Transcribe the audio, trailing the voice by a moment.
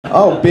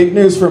Oh, big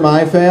news for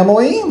my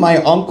family. My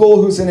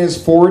uncle, who's in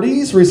his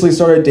 40s, recently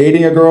started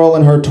dating a girl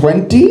in her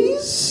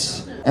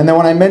 20s. And then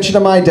when I mentioned to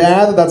my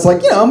dad that that's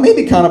like,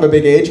 maybe kind of a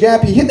big age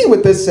gap, he hit me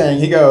with this saying.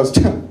 He goes,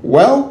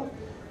 well,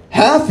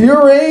 half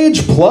your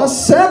age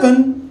plus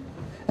 7.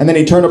 And then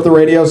he turned up the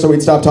radio so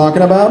we'd stop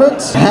talking about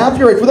it. Half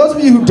your age, for those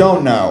of you who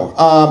don't know,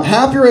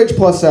 half your age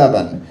plus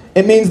 7.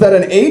 It means that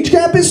an age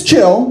gap is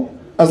chill,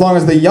 as long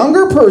as the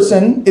younger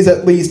person is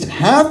at least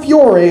half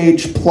your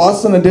age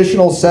plus an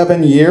additional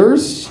 7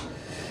 years.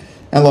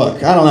 And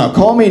look, I don't know,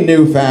 call me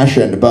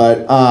new-fashioned,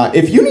 but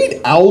if you need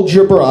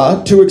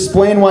algebra to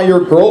explain why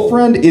your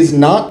girlfriend is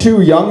not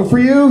too young for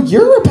you,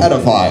 you're a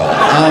pedophile.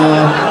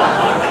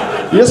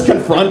 You just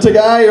confront a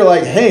guy, you're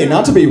like, hey,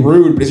 not to be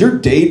rude, but is your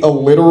date a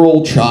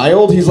literal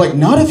child? He's like,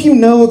 not if you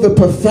know the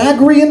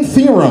Pythagorean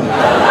theorem.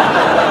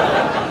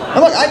 And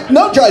look,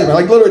 no judgment,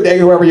 like literally date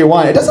whoever you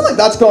want. It doesn't like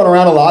that's going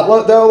around a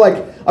lot though.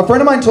 Like a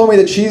friend of mine told me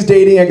that she's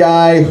dating a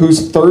guy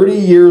who's 30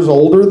 years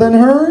older than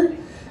her.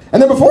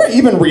 And then before I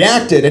even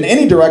reacted in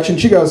any direction,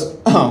 she goes,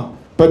 oh,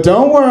 but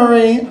don't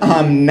worry,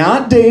 I'm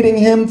not dating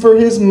him for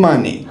his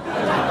money.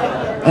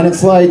 And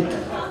it's like,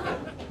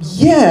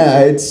 yeah,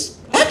 it's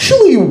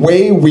actually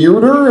way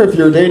weirder if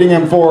you're dating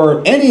him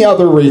for any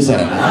other reason.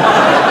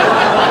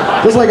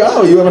 Just like,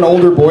 oh, you have an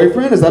older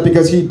boyfriend? Is that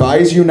because he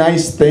buys you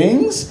nice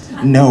things?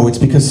 No, it's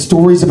because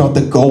stories about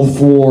the Gulf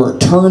War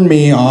turn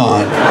me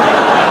on.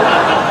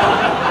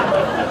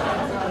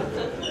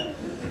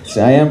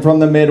 See, I am from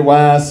the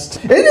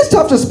Midwest. It is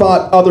tough to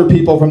spot other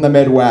people from the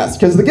Midwest,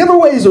 because the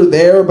giveaways are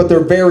there, but they're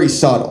very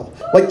subtle.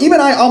 Like,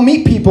 even I'll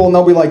meet people and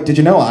they'll be like, did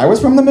you know I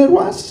was from the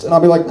Midwest? And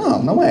I'll be like,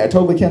 no way, I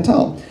totally can't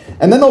tell.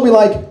 And then they'll be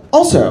like,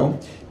 also,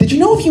 did you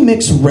know if you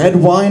mix red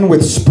wine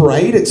with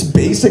Sprite, it's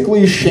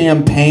basically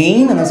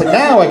champagne? And I was like,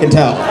 now I can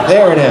tell.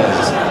 There it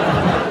is.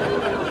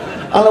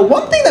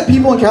 One thing that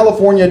people in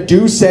California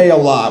do say a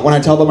lot when I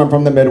tell them I'm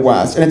from the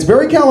Midwest, and it's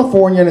very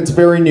California and it's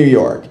very New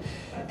York,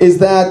 is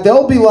that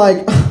they'll be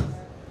like,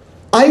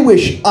 I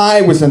wish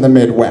I was in the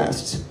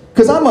Midwest,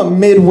 because I'm a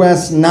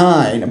Midwest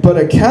 9, but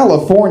a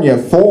California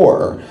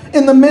 4.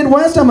 In the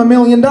Midwest, I'm $1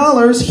 million.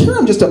 Here,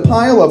 I'm just a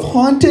pile of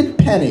haunted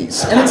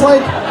pennies. And it's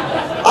like,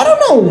 I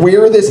don't know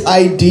where this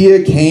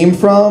idea came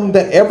from,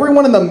 that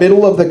everyone in the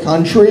middle of the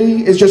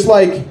country is just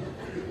like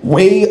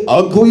way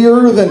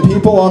uglier than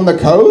people on the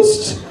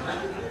coast.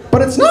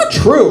 But it's not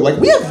true. Like,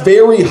 we have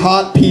very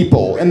hot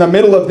people in the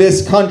middle of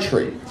this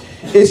country.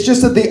 It's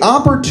just that the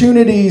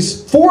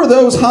opportunities for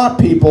those hot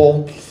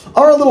people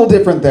are a little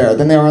different there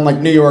than they are in like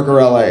New York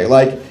or LA.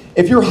 Like,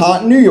 if you're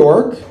hot in New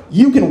York,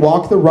 you can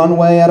walk the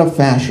runway at a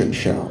fashion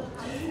show.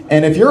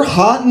 And if you're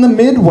hot in the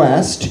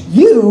Midwest,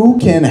 you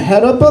can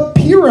head up a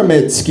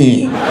pyramid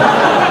scheme. It's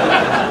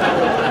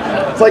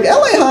like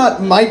LA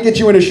hot might get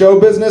you into show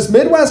business.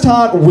 Midwest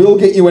hot will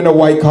get you into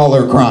white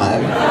collar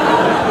crime.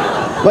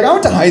 Like, I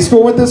went to high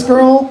school with this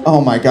girl. Oh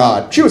my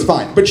God, she was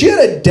fine. But she had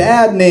a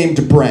dad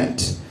named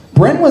Brent.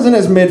 Brent was in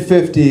his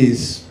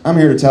mid-50s. I'm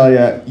here to tell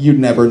you, you'd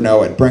never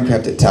know it. Brent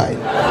kept it tight.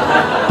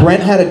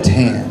 Brent had a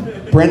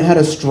tan. Brent had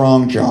a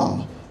strong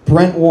jaw.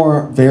 Brent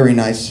wore very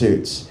nice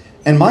suits.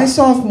 And my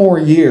sophomore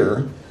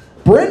year,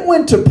 Brent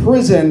went to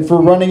prison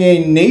for running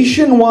a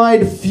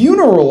nationwide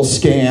funeral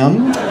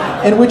scam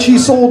in which he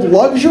sold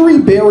luxury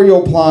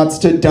burial plots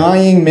to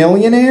dying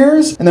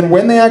millionaires, and then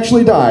when they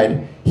actually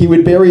died, he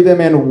would bury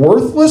them in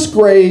worthless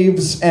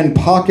graves and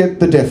pocket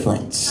the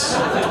difference.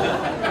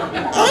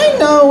 I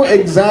know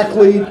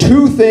exactly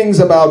 2 things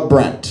about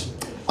Brent.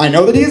 I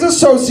know that he's a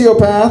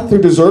sociopath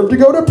who deserved to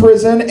go to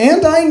prison,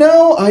 and I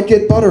know I'd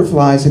get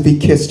butterflies if he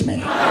kissed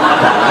me.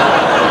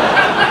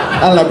 I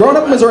don't know, growing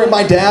up in Missouri,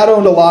 my dad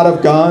owned a lot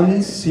of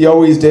guns. He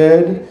always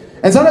did.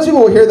 And sometimes people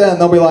will hear that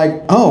and they'll be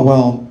like, oh,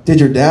 well, did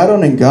your dad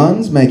owning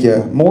guns make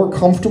you more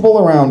comfortable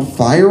around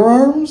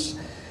firearms?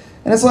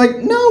 And it's like,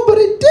 no, but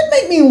it did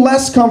make me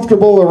less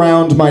comfortable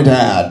around my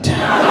dad.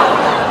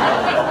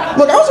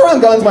 Look, I was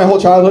around guns my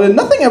whole childhood and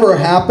nothing ever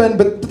happened,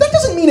 but that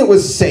doesn't mean it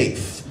was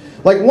safe.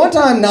 Like one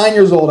time, 9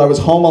 years old, I was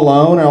home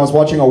alone and I was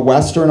watching a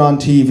Western on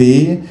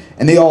TV,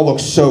 and they all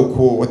looked so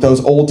cool with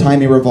those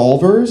old-timey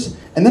revolvers.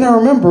 And then I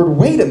remembered,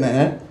 wait a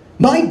minute,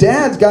 my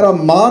dad's got a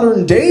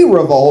modern-day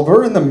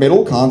revolver in the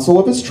middle console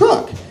of his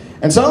truck.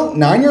 And so,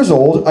 9 years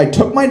old, I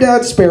took my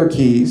dad's spare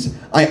keys,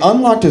 I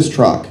unlocked his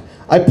truck,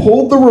 I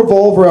pulled the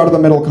revolver out of the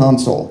middle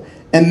console,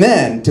 and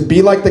then, to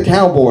be like the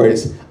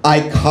cowboys,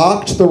 I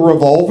cocked the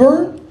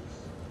revolver.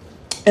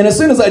 And as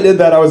soon as I did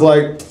that, I was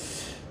like,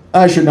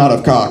 I should not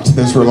have cocked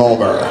this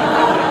revolver.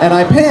 And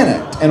I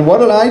panicked. And what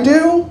did I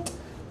do?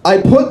 I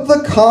put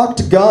the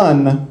cocked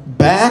gun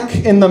back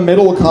in the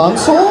middle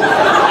console.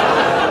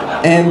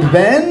 And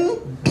then,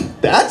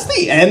 that's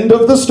the end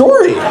of the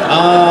story.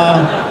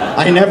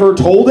 I never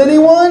told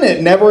anyone.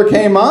 It never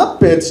came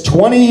up. It's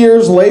 20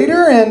 years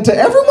later. And to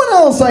everyone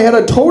else, I had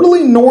a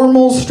totally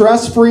normal,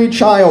 stress-free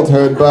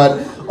childhood.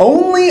 But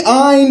only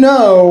I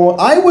know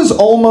I was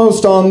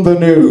almost on the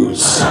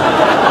news.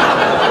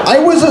 I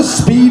was a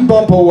speed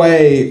bump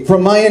away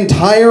from my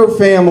entire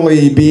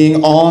family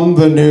being on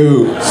the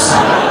news.